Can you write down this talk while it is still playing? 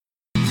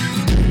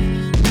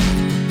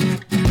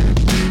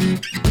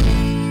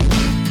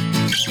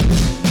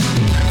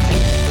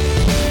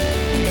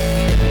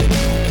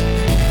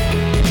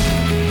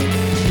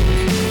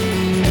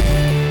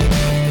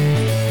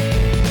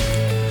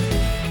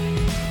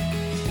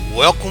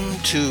Welcome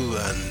to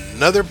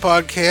another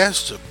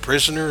podcast of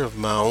Prisoner of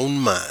My Own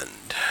Mind.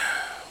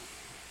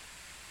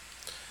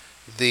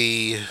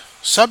 The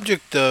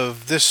subject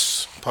of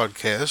this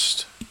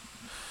podcast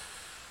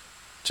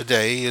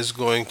today is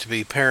going to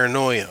be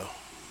paranoia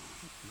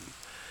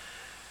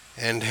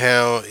and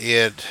how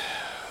it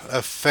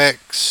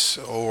affects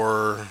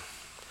or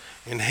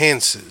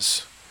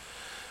enhances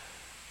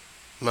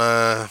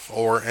my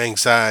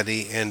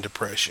anxiety and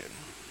depression.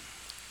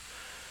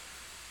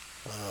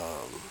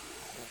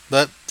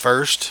 But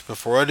first,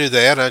 before I do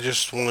that, I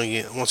just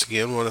once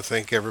again want to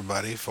thank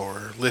everybody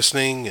for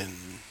listening and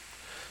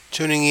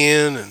tuning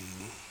in and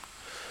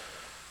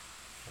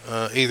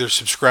either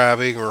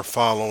subscribing or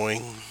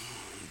following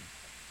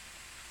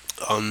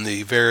on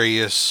the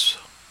various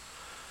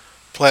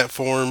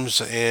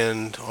platforms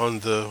and on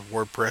the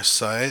WordPress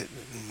site.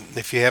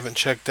 If you haven't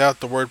checked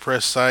out the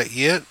WordPress site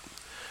yet,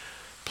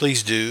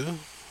 please do.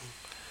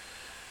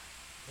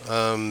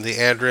 The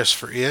address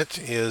for it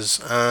is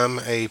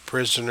I'm a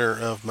prisoner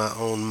of my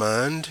own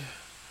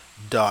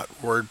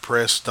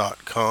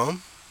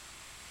mind.wordpress.com.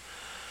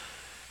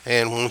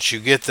 And once you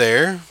get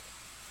there,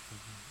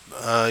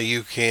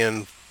 you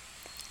can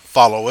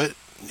follow it.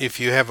 If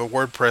you have a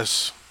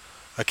WordPress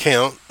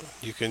account,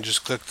 you can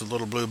just click the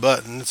little blue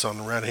button. It's on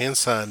the right hand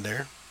side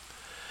there.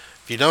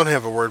 If you don't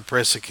have a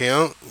WordPress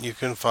account, you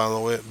can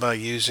follow it by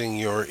using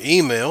your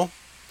email.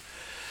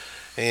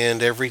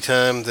 And every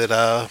time that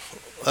I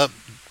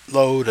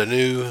upload a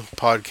new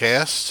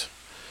podcast,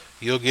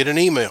 you'll get an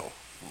email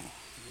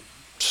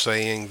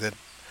saying that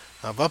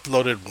I've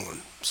uploaded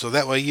one. So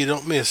that way you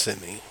don't miss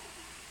any.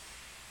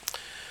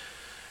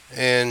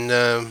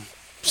 And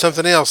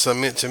something else I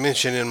meant to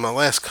mention in my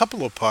last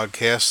couple of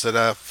podcasts that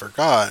I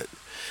forgot.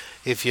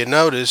 If you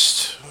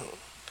noticed,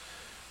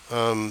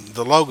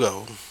 the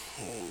logo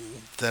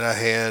that I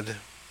had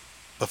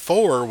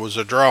before was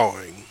a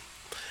drawing.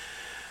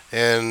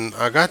 And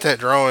I got that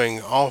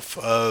drawing off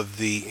of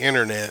the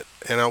internet,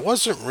 and I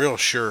wasn't real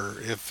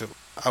sure if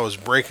I was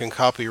breaking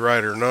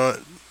copyright or not,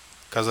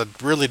 because I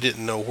really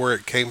didn't know where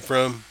it came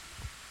from.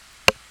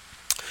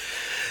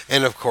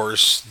 And of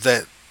course,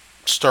 that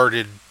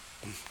started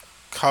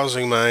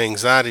causing my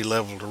anxiety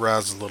level to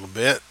rise a little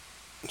bit.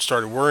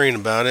 Started worrying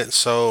about it,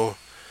 so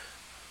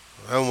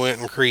I went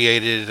and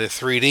created a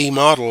 3D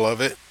model of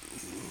it,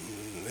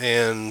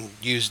 and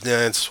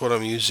that's what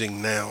I'm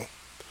using now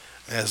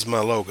as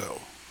my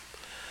logo.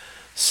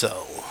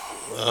 So,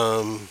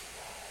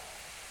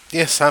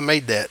 yes, I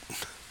made that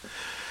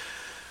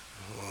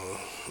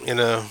in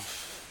a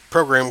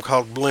program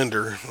called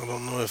Blender. I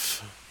don't know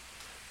if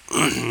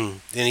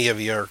any of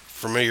you are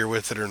familiar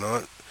with it or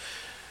not.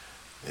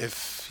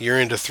 If you're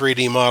into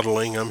 3D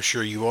modeling, I'm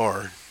sure you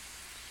are.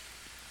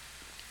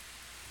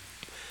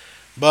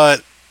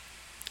 But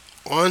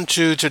on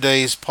to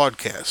today's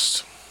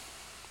podcast.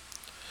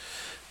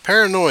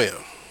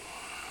 Paranoia.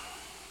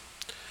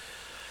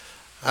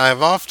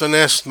 I've often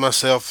asked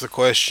myself the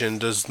question,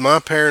 does my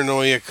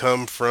paranoia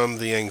come from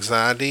the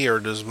anxiety, or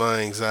does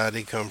my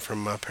anxiety come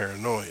from my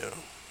paranoia?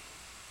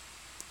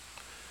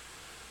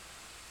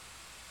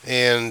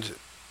 And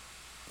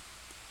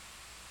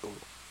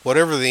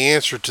whatever the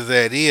answer to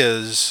that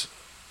is,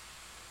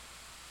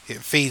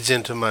 it feeds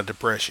into my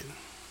depression,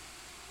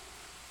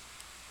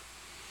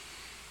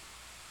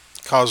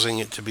 causing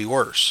it to be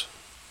worse.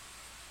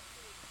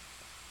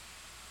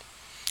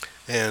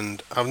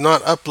 And I've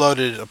not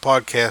uploaded a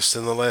podcast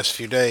in the last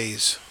few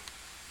days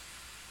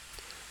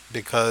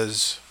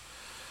because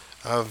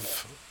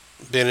I've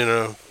been in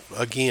a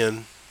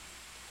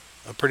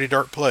pretty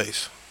dark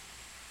place.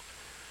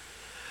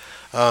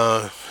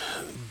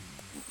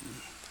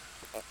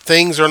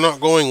 Things are not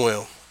going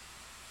well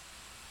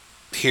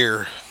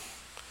here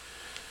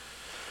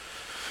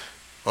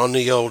on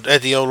the old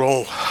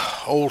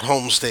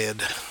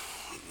homestead.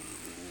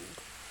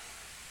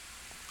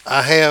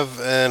 I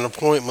have an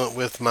appointment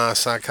with my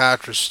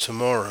psychiatrist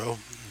tomorrow.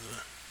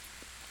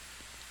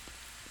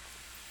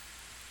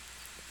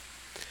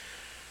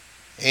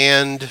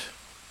 And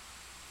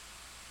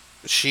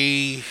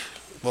she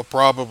will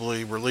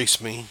probably release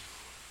me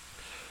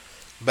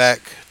back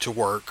to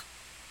work,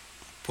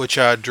 which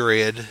I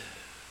dread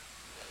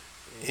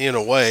in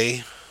a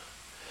way,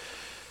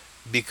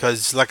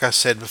 because like I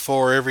said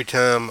before, every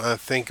time I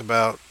think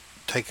about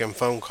taking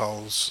phone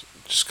calls,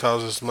 it just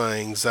causes my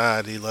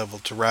anxiety level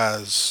to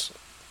rise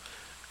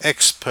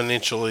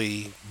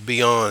exponentially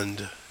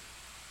beyond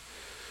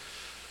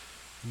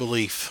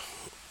belief.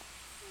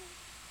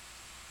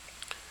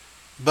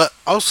 But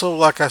also,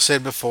 like I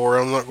said before,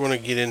 I'm not going to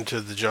get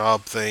into the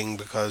job thing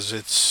because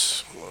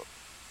it's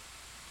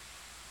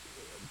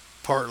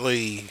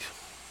partly,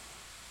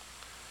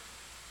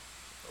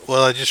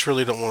 well, I just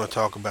really don't want to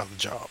talk about the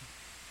job.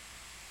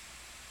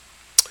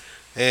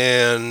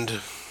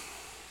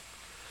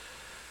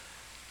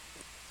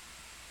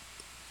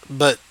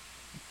 But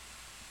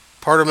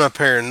part of my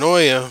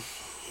paranoia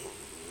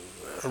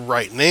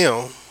right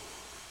now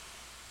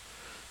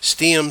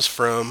stems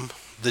from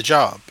the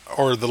job,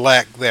 or the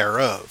lack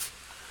thereof,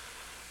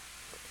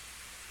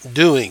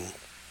 doing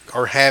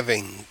or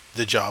having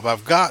the job.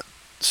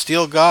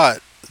 Still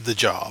got the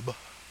job,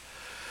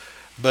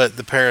 but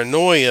the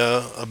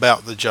paranoia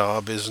about the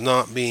job is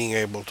not being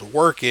able to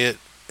work it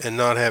and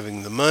not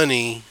having the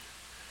money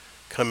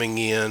coming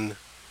in.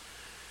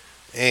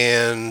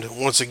 And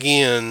once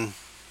again,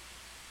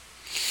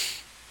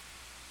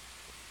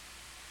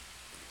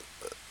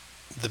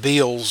 the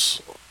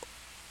bills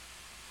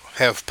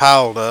have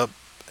piled up,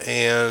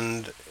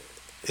 and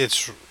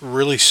it's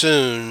really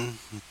soon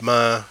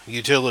my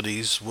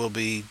utilities will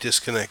be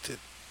disconnected.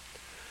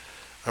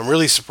 I'm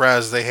really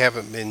surprised they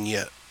haven't been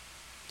yet.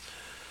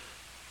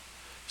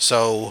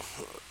 So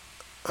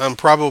I'm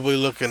probably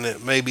looking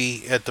at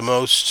maybe at the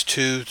most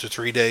 2 to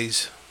 3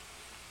 days.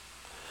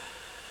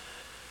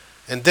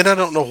 And then I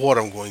don't know what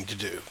I'm going to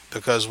do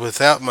because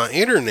without my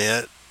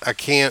internet, I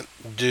can't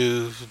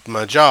do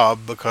my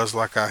job because,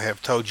 like I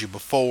have told you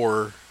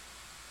before,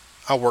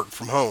 I work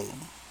from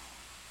home.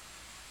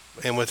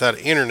 And without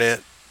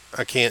internet,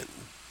 I can't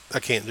I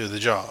can't do the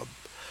job.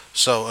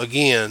 So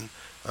again,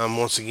 I'm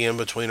once again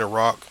between a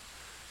rock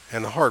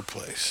and a hard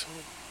place.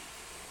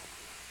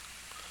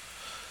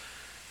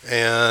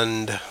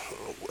 And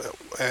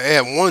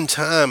at one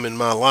time in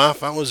my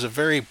life, I was a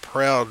very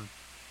proud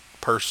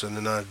person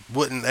and I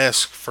wouldn't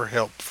ask for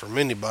help from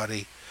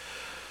anybody.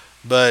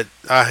 But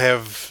I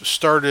have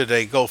started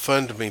a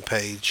GoFundMe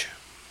page,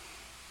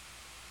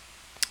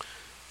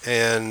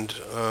 and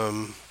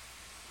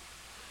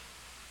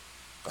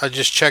I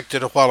just checked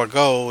it a while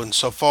ago, and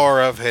so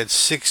far I've had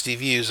 60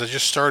 views. I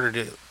just started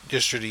it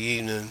yesterday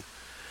evening.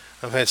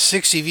 I've had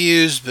 60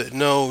 views, but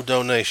no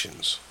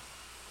donations.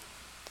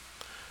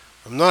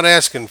 I'm not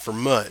asking for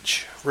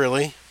much,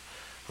 really.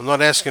 I'm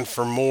not asking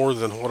for more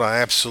than what I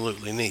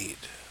absolutely need.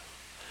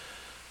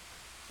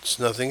 It's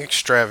nothing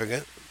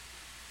extravagant.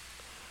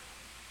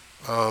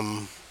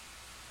 Um,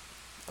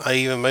 I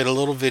even made a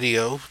little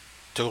video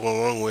to go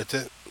along with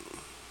it.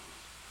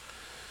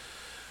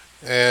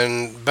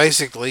 And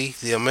basically,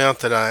 the amount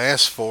that I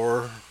asked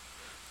for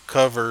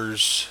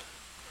covers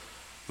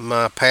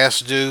my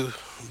past due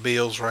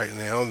bills right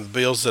now, the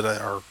bills that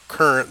are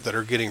current that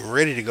are getting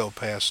ready to go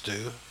past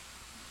due,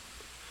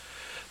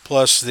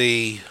 plus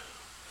the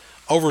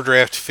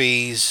overdraft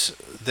fees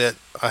that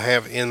I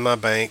have in my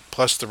bank,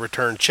 plus the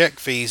return check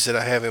fees that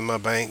I have in my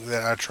bank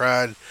that I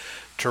tried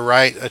to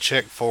write a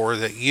check for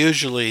that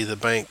usually the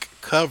bank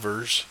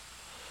covers,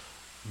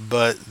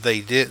 but they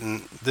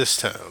didn't this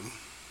time.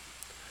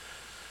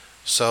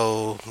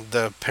 So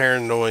the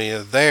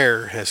paranoia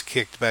there has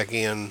kicked back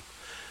in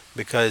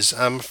because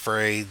I'm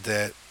afraid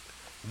that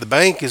the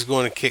bank is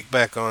going to kick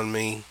back on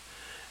me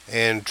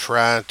and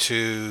try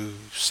to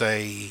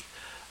say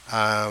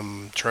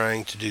I'm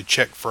trying to do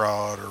check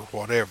fraud or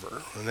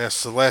whatever. And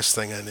that's the last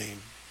thing I need.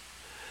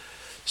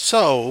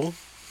 So,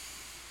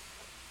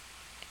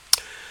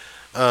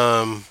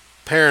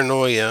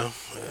 paranoia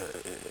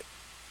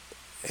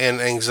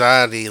and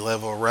anxiety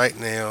level right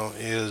now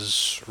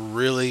is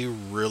really,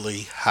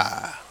 really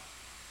high.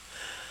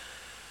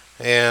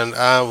 And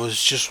I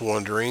was just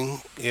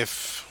wondering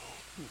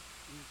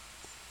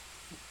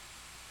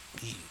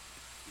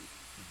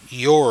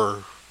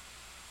your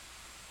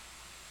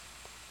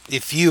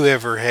if you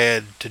ever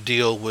had to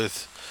deal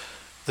with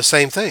the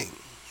same thing.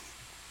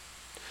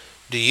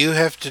 Do you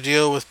have to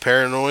deal with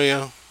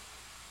paranoia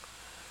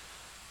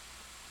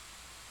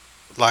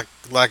like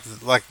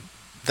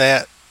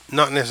that?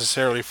 Not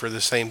necessarily for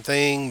the same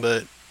thing,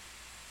 but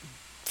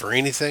for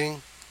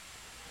anything?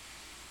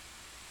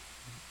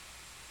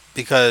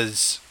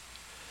 Because,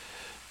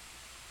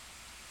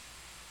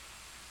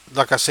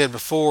 like I said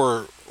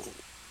before,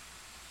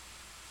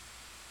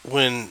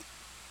 when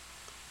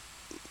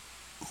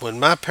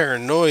my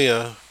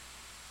paranoia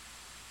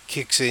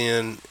kicks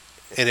in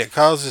and it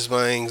causes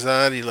my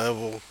anxiety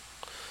level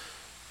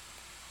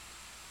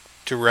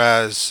to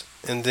rise,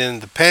 and then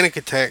the panic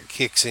attack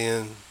kicks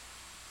in,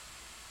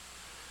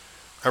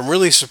 I'm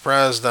really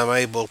surprised I'm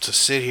able to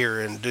sit here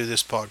and do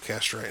this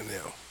podcast right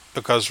now.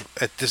 Because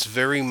at this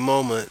very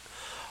moment,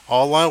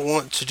 all I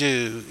want to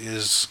do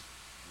is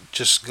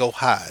just go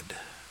hide.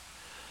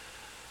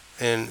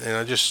 And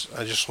I just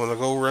want to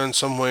go run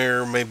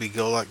somewhere, maybe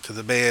go like to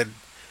the bed,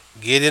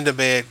 get into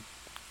bed,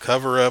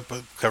 cover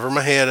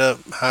my head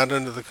up, hide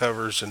under the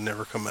covers, and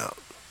never come out.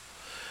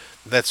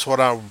 That's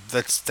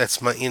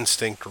my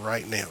instinct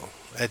right now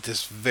at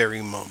this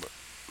very moment,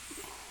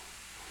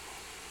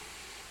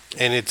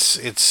 and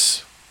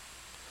it's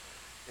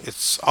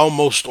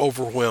almost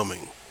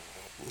overwhelming.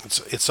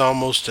 It's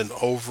almost an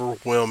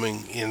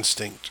overwhelming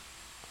instinct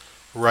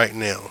right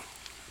now,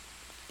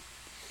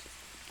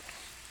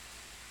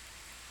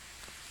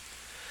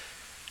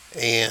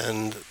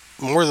 and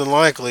more than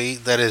likely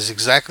that is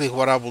exactly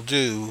what I will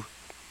do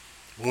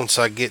once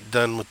I get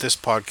done with this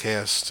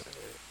podcast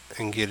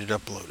and get it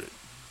uploaded.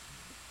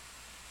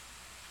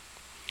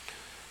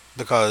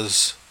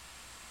 Because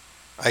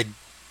I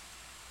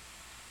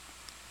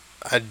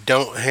I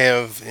don't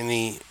have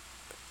any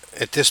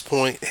at this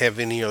point have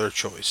any other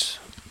choice.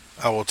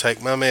 I will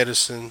take my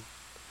medicine,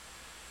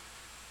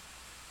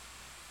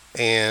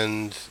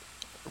 and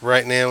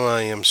right now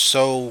I am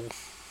so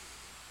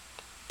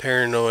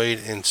paranoid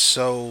and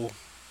so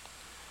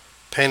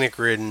panic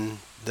ridden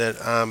that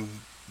I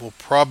will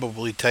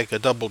probably take a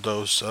double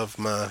dose of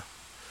my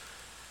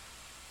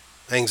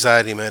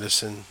anxiety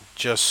medicine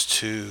just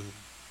to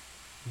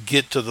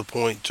get to the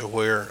point to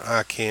where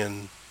I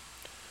can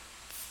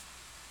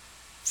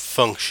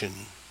function.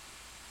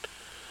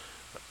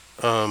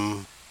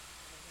 Um,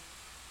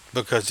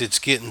 because it's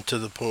getting to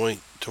the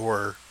point to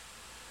where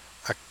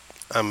I,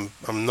 I'm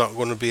not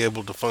going to be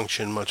able to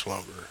function much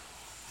longer.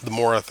 The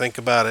more I think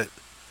about it,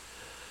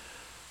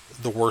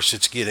 the worse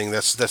it's getting.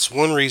 That's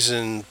one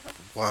reason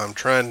why I'm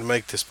trying to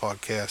make this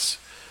podcast,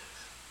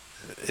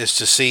 is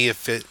to see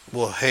if it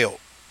will help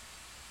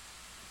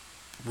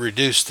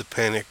reduce the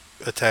panic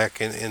attack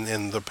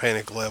and the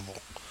panic level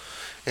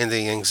and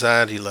the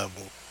anxiety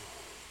level,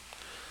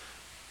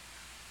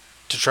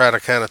 to try to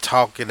kind of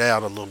talk it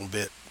out a little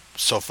bit.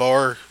 So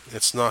far,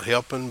 it's not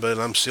helping, but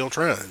I'm still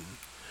trying.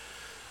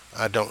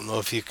 I don't know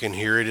if you can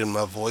hear it in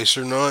my voice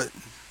or not.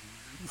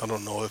 I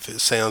don't know if it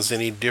sounds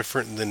any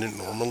different than it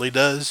normally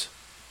does.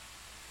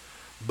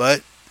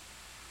 But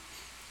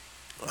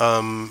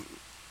um,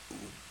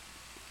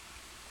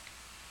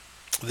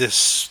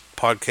 this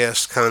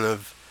podcast kind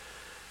of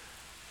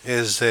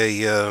is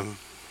a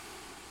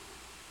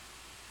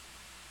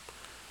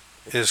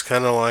is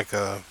kind of like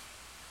a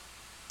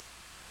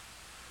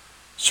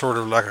sort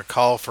of like a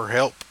call for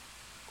help,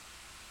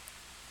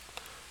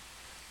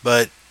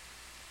 but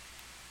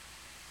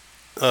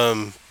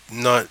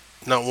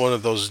not one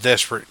of those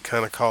desperate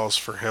kind of calls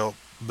for help,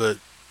 but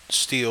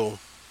still,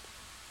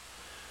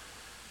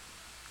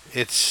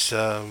 it's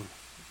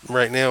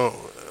right now.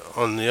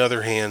 On the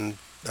other hand,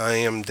 I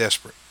am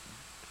desperate,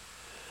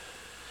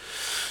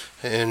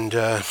 and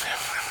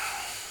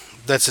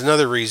that's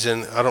another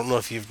reason. I don't know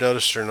if you've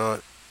noticed or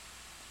not,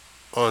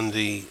 on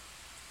the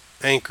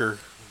Anchor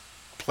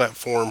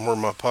platform where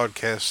my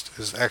podcast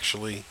is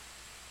actually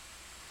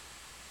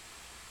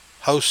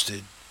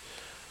hosted.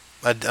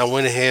 I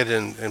went ahead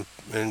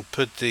and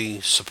put the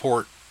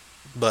support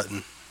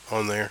button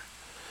on there,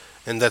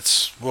 and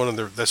that's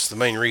the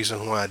main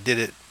reason why I did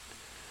it,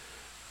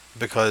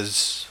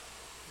 because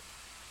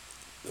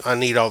I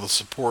need all the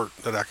support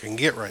that I can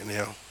get right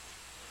now.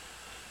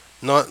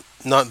 Not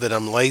that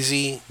I'm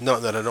lazy,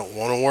 not that I don't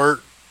want to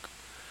work,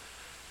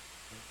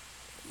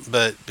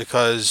 but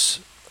because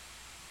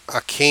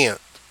I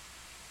can't.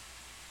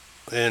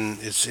 And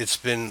it's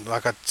been,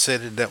 like I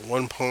said in that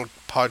one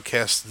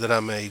podcast that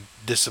I made,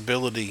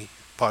 disability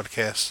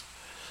podcast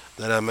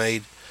that I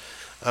made,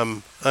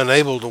 I'm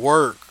unable to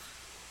work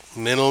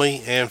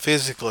mentally and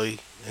physically,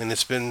 and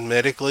it's been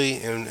medically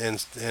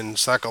and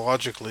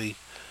psychologically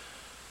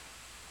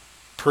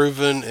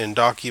proven and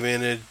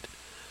documented,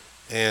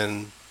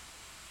 and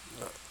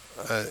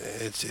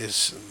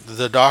it's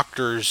the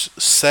doctors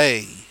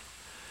say,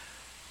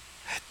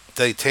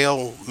 they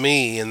tell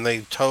me, and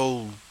they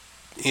told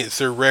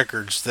through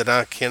records, that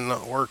I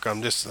cannot work.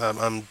 I'm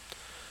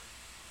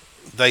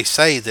they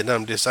say that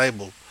I'm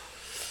disabled,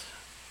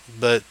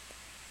 but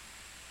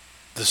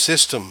the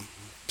system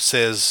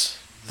says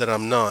that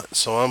I'm not.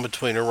 So I'm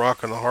between a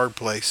rock and a hard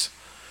place,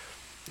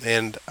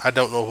 and I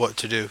don't know what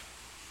to do.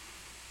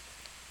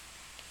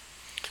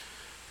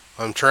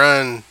 I'm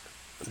trying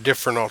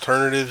different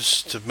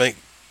alternatives to make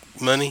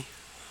money,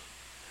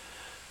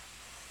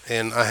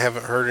 and I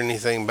haven't heard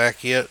anything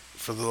back yet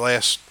for the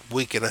last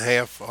week and a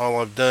half.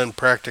 All I've done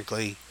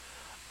practically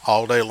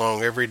all day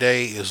long, every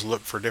day, is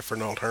look for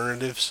different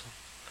alternatives,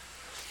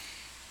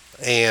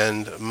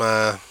 and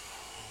my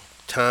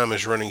time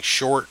is running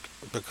short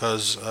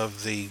because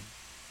of the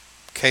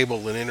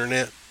cable and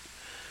internet.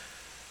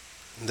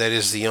 That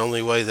is the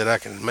only way that I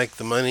can make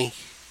the money,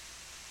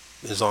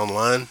 is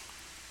online,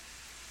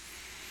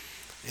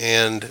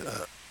 and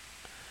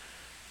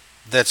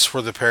that's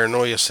where the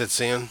paranoia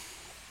sits in,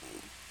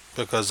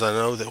 because I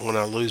know that when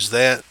I lose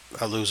that,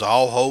 I lose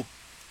all hope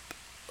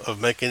of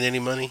making any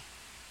money,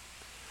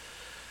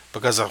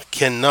 because I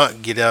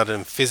cannot get out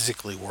and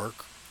physically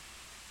work.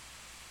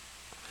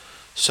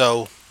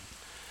 So,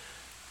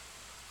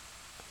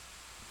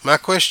 my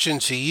question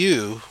to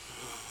you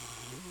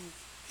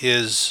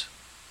is,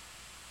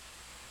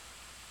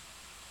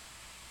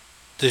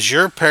 does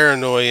your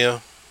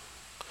paranoia,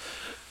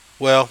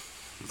 well,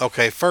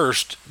 okay,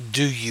 first,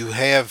 do you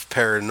have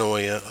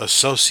paranoia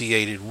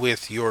associated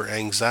with your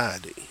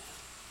anxiety?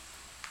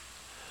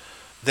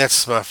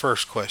 That's my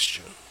first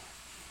question.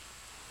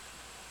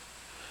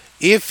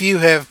 If you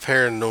have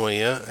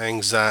paranoia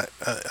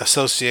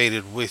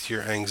associated with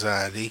your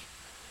anxiety,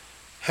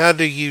 how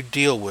do you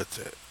deal with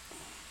it?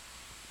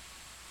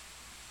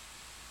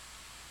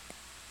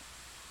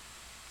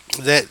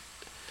 That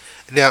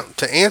Now,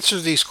 to answer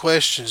these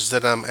questions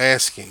that I'm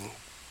asking,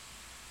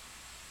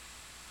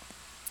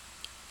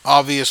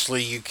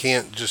 obviously you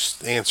can't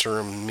just answer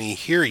them and me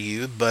hear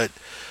you, but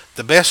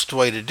the best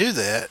way to do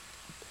that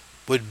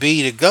would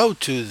be to go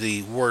to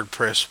the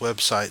WordPress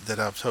website that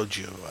I've told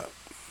you about.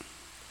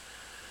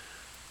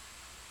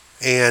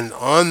 And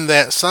on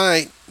that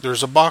site,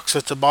 there's a box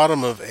at the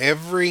bottom of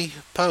every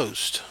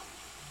post,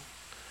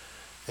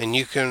 and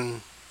you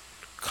can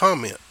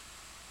comment.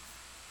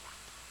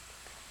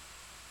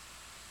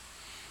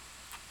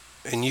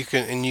 And you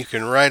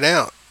can write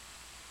out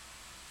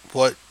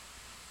whatever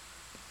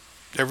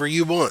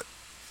you want.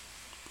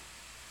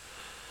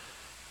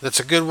 That's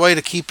a good way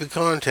to keep in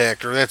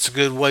contact, or that's a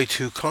good way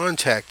to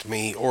contact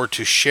me or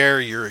to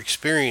share your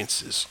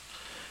experiences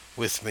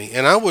with me.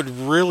 And I would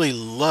really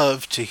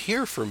love to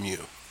hear from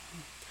you.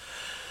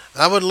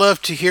 I would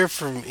love to hear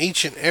from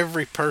each and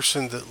every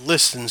person that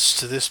listens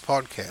to this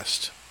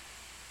podcast.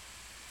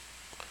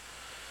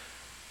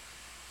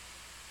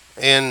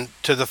 And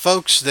to the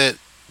folks that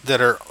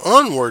are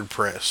on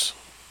WordPress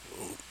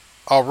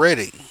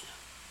already,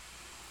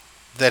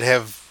 that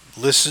have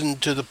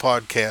listened to the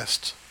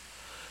podcast,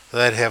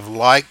 that have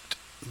liked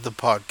the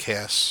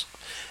podcasts,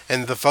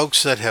 and the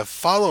folks that have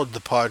followed the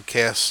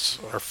podcasts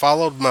or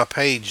followed my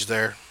page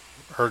there,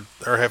 or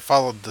have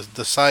followed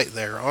the site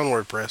there on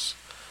WordPress,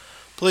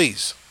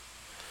 please,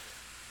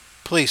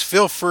 please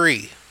feel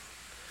free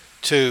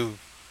to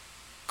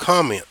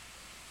comment.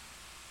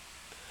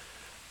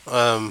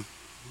 Um,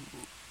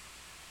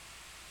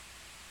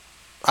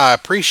 I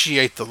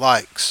appreciate the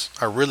likes.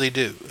 I really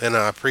do. And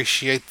I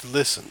appreciate the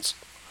listens.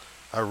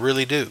 I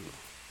really do.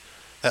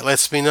 That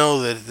lets me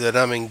know that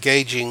I'm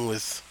engaging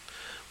with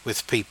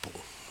people.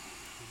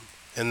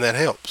 And that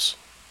helps.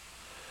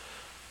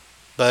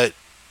 But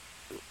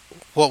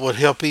what would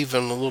help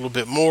even a little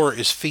bit more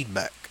is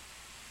feedback.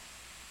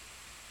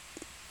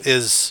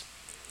 Is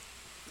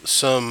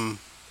some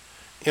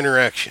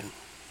interaction.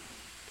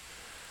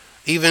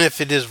 Even if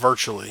it is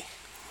virtually.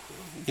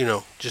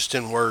 Just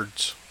in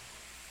words.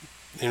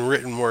 In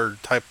written word,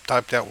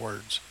 typed out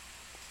words.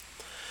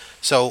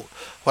 So,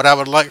 what I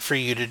would like for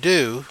you to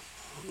do,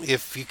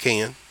 if you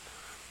can,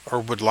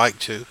 or would like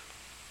to,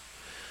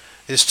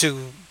 is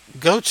to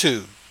go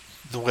to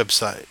the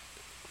website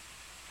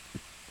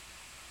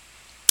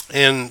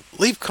and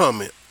leave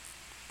comment.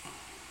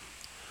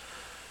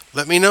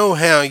 Let me know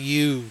how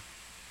you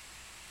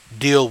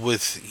deal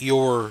with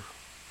your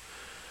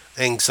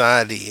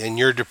anxiety and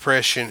your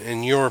depression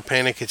and your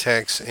panic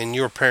attacks and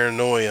your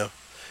paranoia.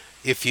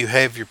 If you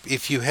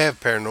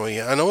have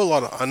paranoia,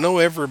 I know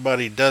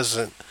everybody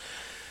doesn't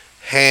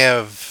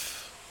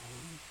have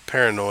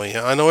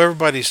paranoia. I know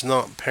everybody's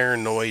not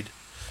paranoid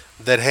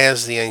that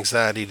has the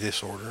anxiety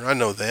disorder. I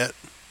know that.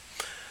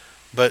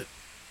 But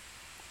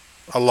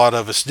a lot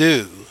of us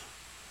do.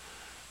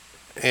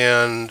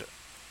 And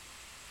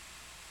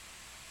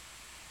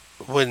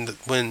when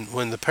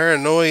the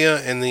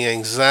paranoia and the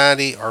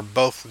anxiety are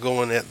both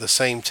going at the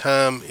same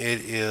time, it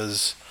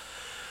is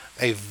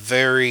a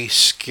very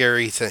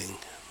scary thing.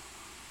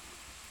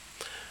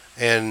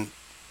 And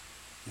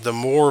the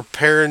more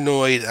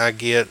paranoid I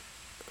get,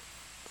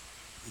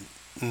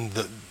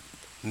 the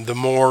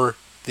more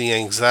the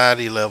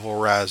anxiety level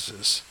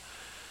rises.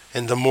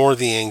 And the more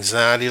the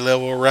anxiety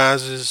level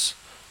rises,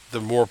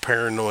 the more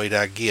paranoid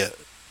I get.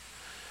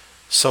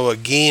 So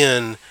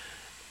again,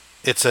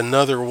 it's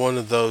another one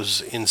of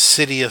those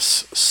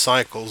insidious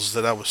cycles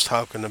that I was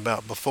talking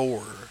about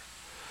before.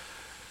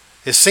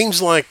 It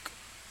seems like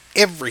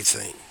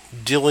everything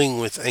dealing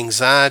with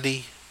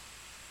anxiety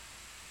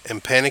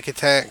and panic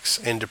attacks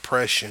and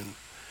depression,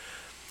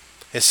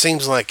 it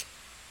seems like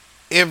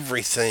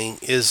everything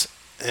is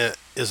a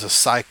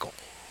cycle,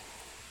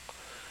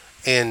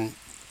 and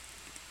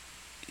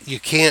you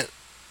can't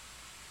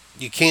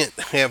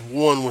have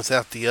one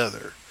without the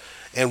other,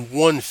 and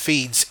one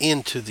feeds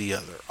into the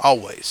other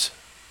always.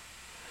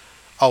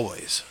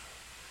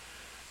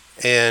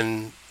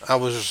 And I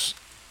was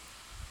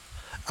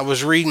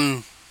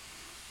reading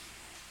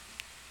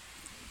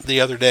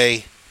the other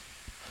day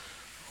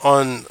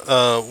on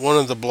one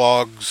of the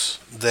blogs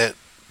that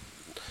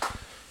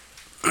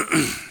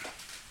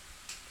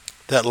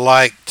that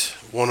liked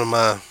one of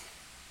my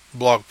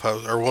blog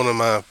posts, or one of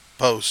my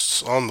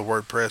posts on the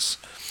WordPress,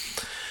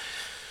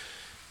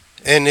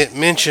 and it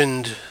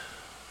mentioned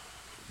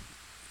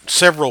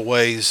several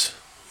ways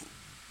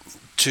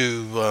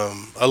to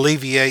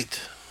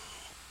alleviate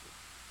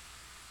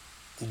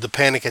the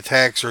panic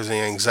attacks or the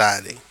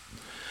anxiety.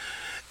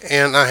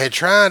 And I had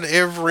tried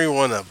every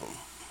one of them.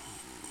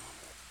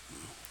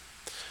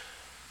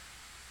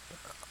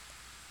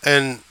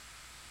 And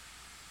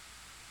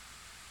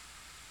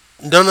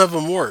none of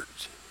them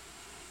worked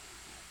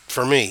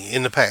for me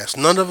in the past.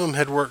 None of them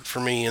had worked for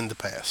me in the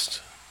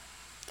past.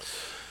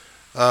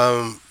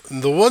 The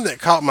one that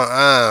caught my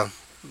eye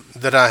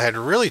that I had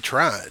really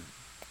tried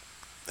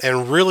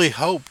and really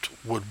hoped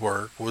would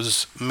work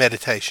was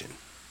meditation.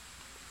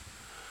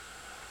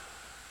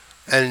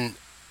 And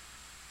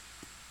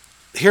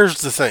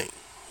here's the thing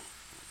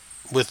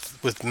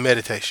with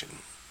meditation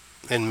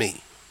and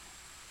me.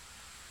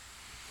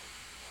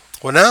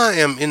 When I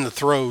am in the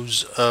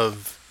throes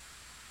of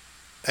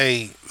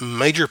a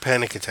major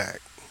panic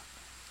attack,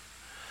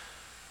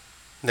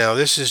 now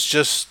this is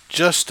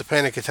just a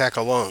panic attack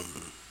alone,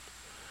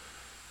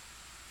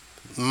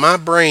 my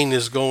brain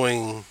is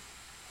going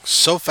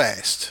so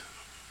fast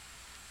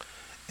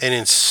and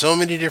in so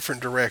many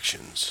different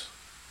directions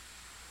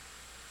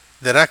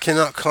that I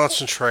cannot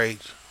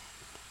concentrate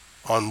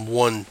on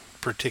one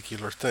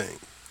particular thing.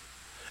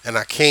 And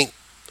I can't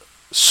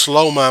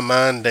slow my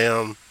mind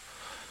down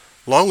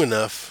long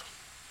enough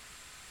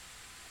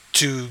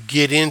to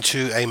get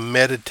into a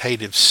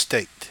meditative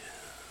state.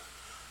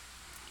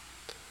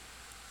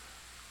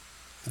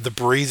 The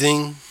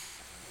breathing,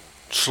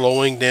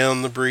 slowing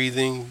down the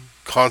breathing,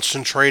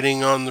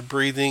 concentrating on the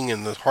breathing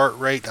and the heart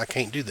rate, I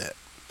can't do that.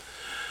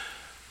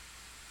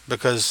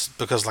 Because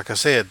like I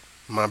said,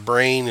 my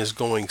brain is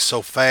going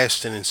so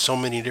fast and in so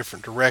many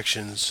different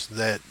directions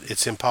that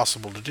it's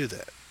impossible to do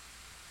that.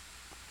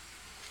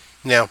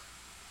 Now,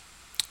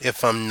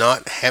 if I'm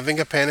not having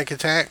a panic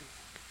attack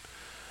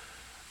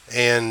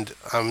and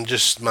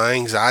my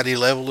anxiety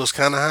level is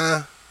kind of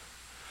high,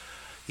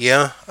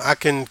 yeah, I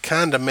can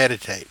kind of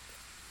meditate.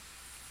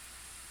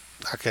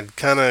 I can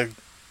kind of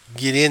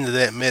get into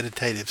that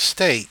meditative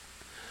state,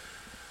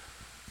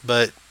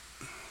 but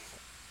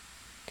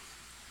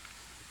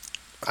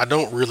I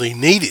don't really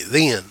need it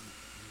then.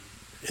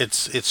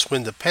 It's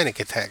when the panic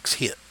attacks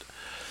hit.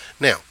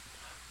 Now,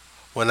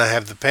 when I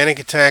have the panic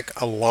attack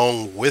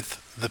along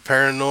with the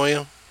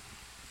paranoia,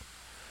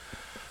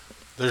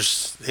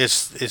 it's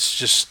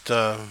just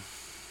I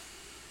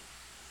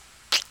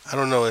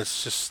don't know.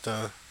 It's just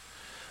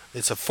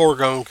it's a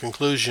foregone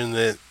conclusion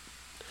that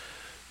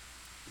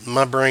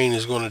my brain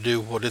is going to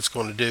do what it's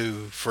going to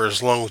do for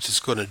as long as it's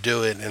going to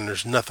do it, and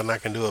there's nothing I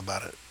can do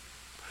about it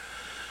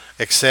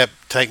except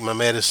take my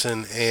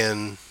medicine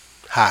and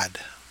hide.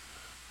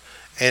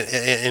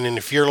 And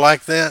if you're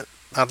like that,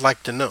 I'd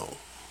like to know.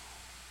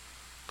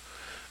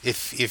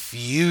 If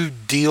you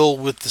deal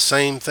with the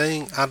same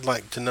thing, I'd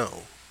like to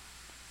know.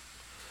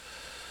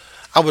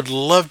 I would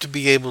love to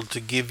be able to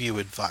give you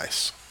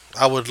advice.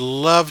 I would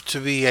love to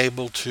be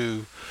able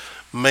to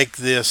make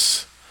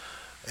this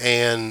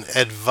an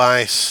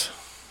advice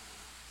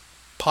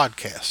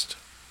podcast.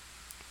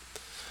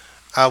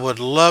 I would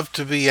love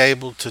to be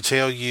able to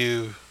tell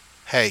you,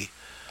 hey,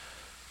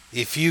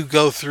 if you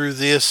go through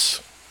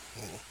this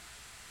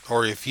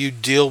or if you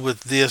deal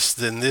with this,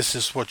 then this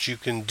is what you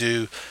can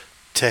do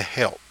to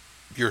help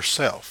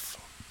yourself.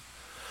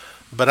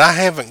 But I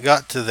haven't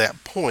got to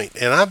that point,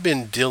 and I've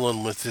been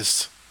dealing with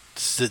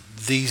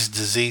these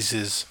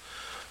diseases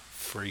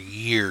for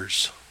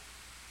years,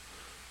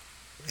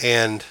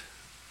 and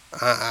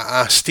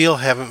I still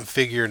haven't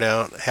figured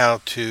out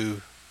how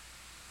to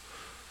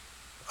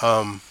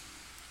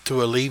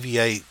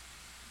alleviate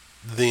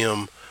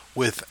them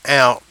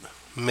without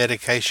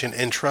medication.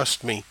 And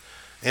trust me,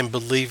 and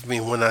believe me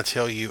when I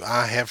tell you,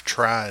 I have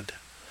tried.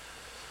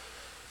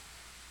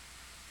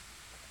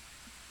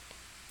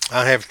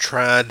 I have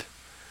tried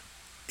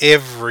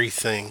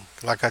everything,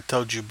 like I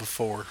told you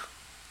before.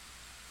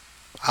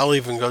 I'll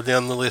even go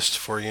down the list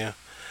for you.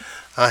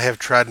 I have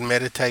tried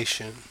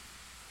meditation.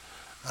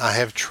 I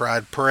have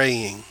tried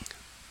praying.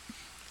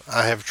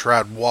 I have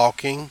tried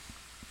walking.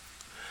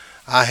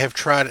 I have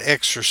tried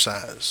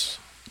exercise.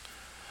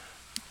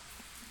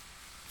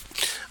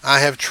 I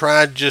have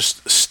tried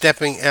just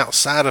stepping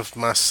outside of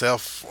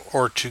myself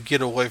or to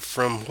get away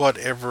from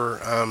whatever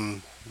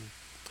I'm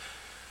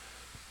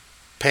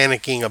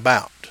panicking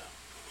about.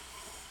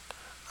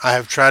 I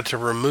have tried to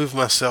remove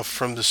myself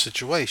from the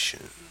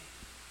situation.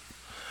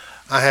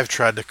 I have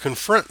tried to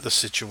confront the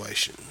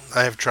situation.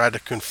 I have tried to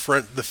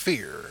confront the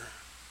fear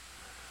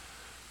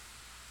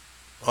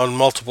on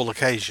multiple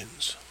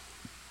occasions.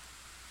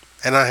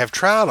 And I have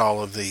tried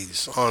all of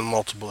these on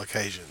multiple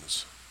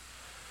occasions.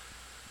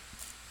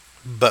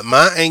 But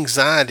my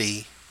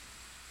anxiety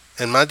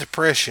and my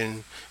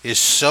depression is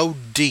so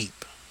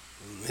deep,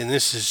 and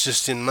this is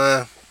just in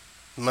my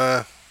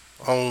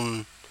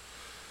own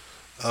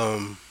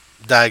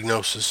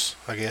diagnosis,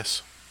 I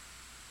guess.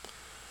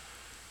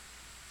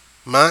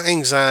 My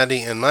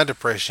anxiety and my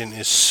depression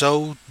is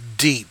so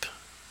deeply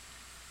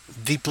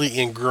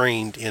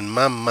ingrained in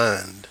my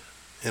mind,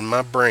 in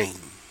my brain,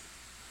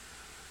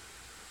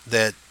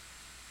 that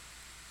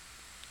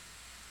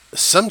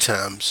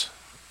sometimes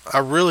I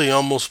really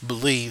almost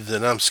believe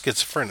that I'm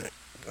schizophrenic,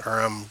 or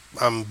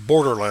I'm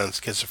borderline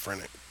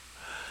schizophrenic,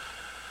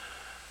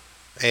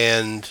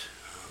 and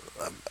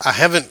I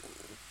haven't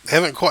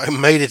quite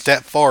made it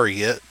that far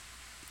yet.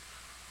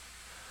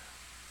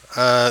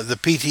 The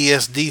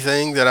PTSD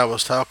thing that I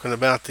was talking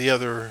about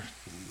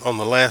on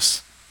the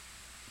last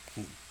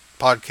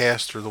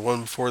podcast or the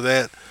one before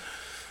that,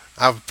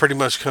 I've pretty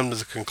much come to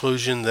the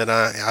conclusion that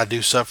I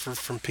do suffer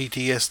from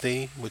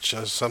PTSD, which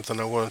is something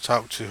I want to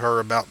talk to her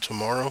about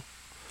tomorrow.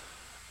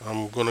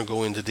 I'm going to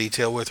go into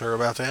detail with her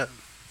about that.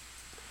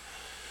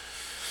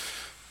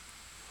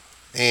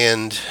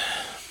 And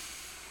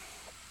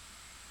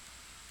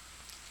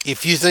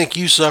if you think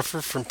you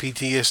suffer from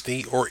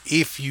PTSD, or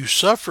if you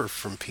suffer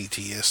from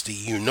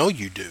PTSD, you know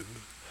you do.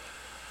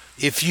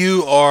 If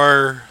you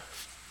are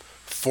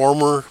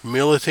former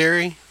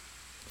military,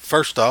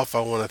 first off,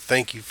 I want to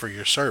thank you for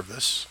your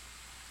service.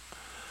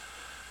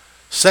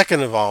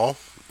 Second of all,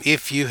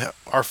 if you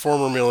are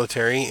former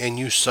military and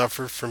you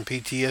suffer from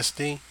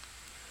PTSD,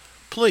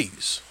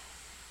 please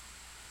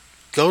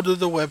go to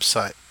the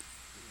website.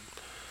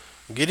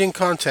 Get in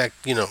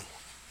contact,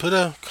 put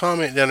a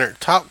comment down there.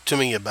 Talk to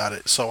me about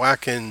it so I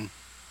can,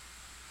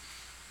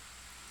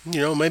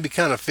 maybe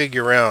kind of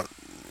figure out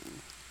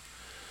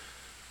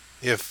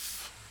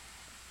if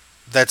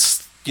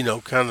that's,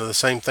 kind of the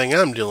same thing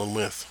I'm dealing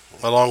with,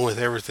 along with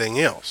everything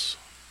else.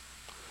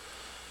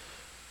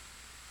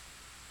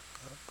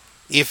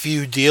 If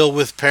you deal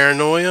with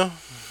paranoia,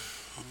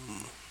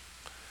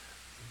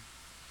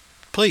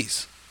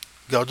 please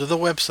go to the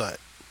website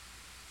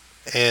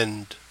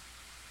and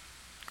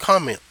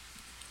comment.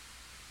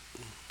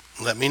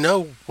 Let me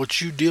know what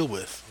you deal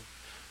with.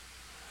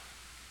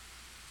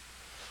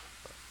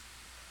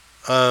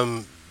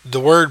 The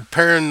word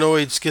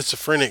paranoid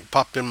schizophrenic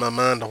popped in my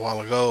mind a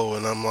while ago,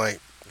 and I'm like,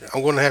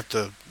 I'm going to have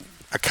to.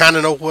 I kind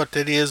of know what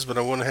that is, but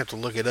I'm going to have to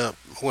look it up.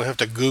 I'm going to have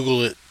to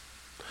Google it.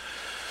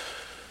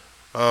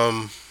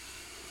 Um,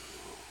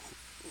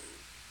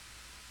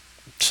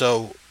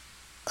 so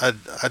I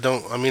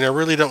don't. I mean, I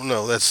really don't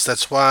know.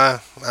 That's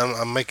why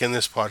I'm making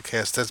this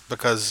podcast. That's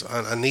because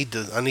I need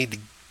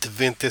to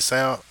vent this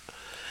out,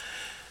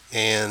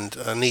 and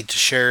I need to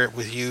share it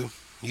with you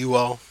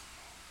all,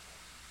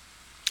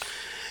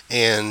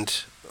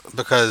 and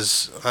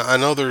because I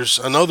know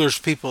there's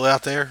people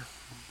out there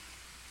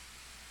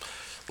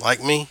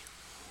like me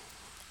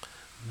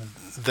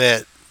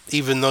that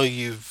even though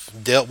you've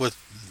dealt with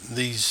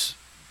these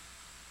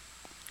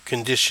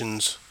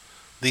conditions,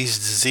 these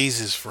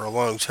diseases for a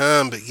long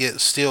time, but yet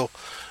still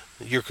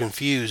you're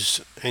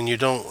confused and you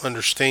don't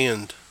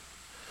understand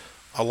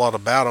a lot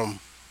about them,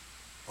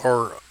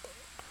 or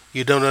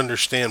you don't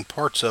understand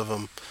parts of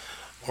them,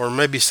 or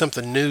maybe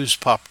something new's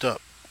popped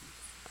up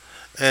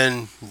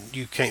and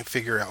you can't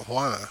figure out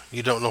why.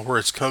 You don't know where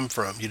it's come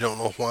from. You don't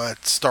know why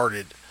it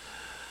started.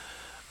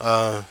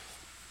 Uh,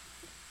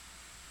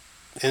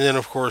 and then,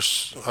 of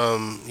course,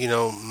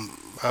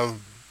 I've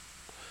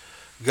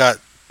got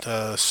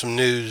some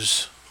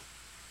news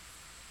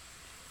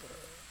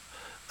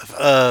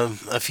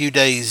a few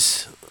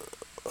days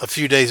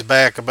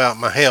back about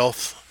my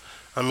health.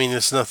 I mean,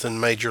 it's nothing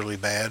majorly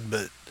bad,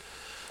 but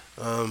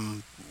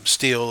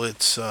still,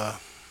 it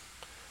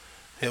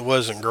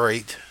wasn't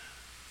great,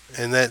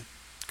 and that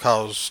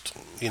caused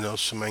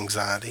some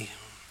anxiety.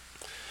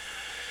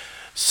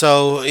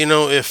 So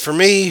if for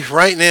me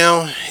right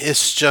now,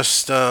 it's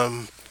just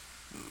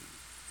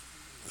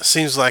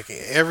seems like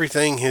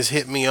everything has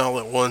hit me all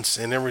at once,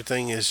 and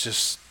everything is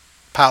just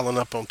piling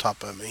up on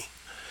top of me,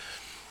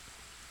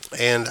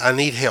 and I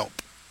need help.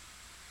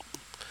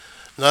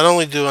 Not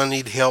only do I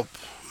need help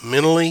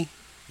mentally,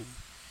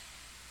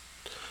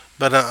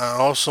 but I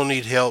also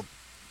need help,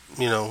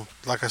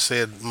 like I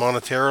said,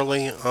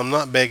 monetarily. I'm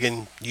not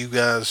begging you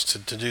guys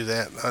to do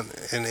that.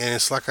 And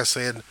it's like I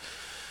said,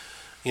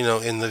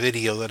 in the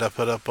video that I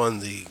put up on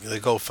the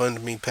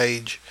GoFundMe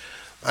page.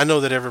 I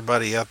know that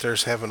everybody out there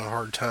is having a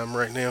hard time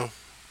right now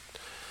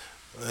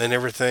and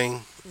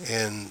everything.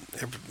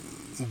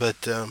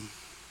 But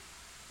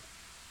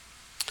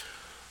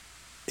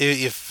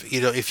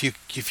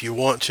if you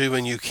want to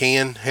and you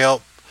can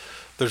help,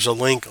 there's a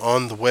link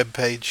on the web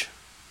page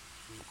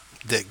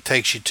that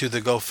takes you to the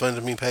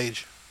GoFundMe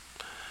page.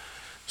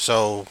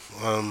 So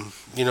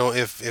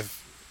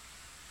if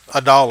 $1,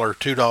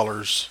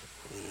 $2,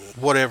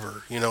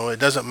 whatever, it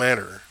doesn't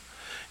matter.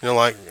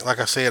 Like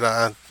I said,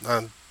 I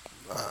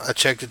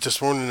checked it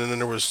this morning, and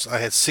then I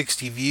had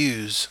 60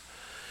 views,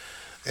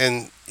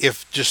 and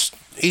if just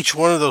each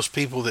one of those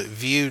people that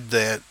viewed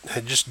that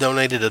had just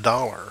donated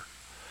 $1,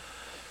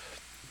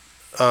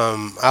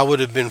 I would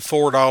have been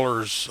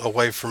 $4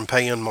 away from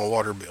paying my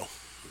water bill.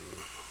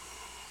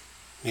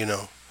 You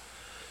know,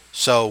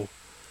 so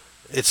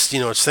it's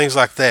things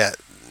like that.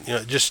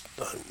 Just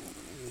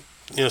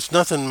it's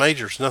nothing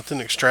major, it's nothing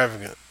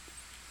extravagant.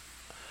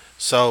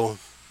 So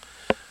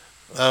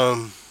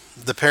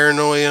the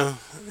paranoia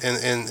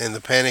and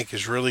the panic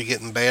is really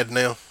getting bad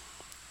now.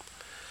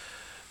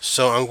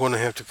 So I'm going to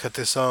have to cut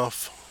this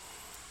off.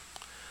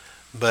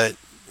 But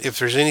if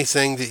there's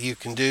anything that you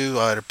can do,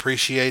 I'd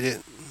appreciate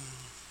it.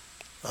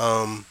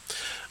 Um,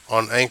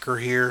 on Anchor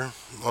here,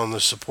 on the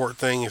support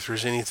thing, if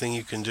there's anything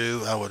you can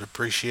do, I would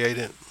appreciate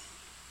it.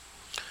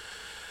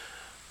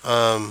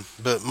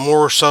 But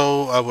more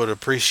so, I would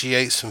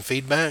appreciate some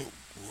feedback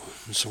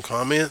and some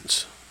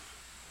comments.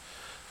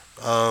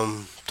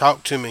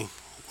 Talk to me.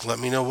 Let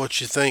me know what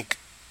you think.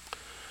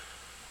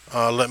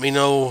 Let me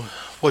know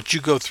what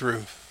you go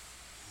through.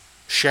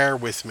 Share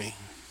with me.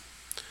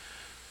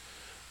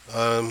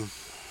 Um,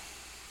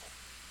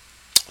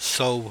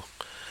 so,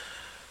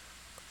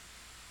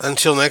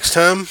 until next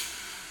time,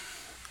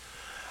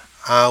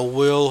 I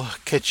will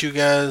catch you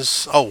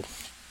guys. Oh,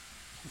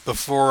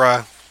 before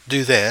I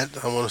do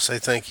that, I want to say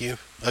thank you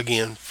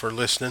again for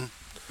listening.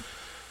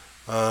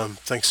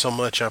 Thanks so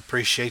much. I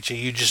appreciate you.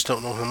 You just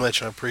don't know how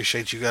much I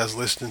appreciate you guys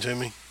listening to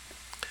me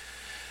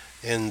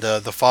and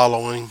the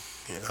following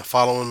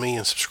me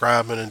and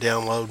subscribing and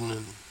downloading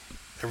and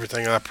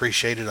everything. I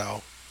appreciate it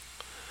all.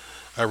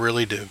 I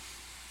really do.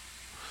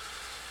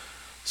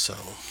 So,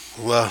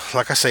 well,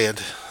 like I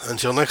said,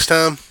 until next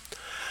time,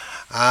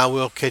 I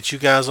will catch you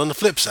guys on the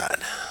flip side.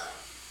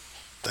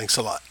 Thanks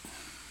a lot.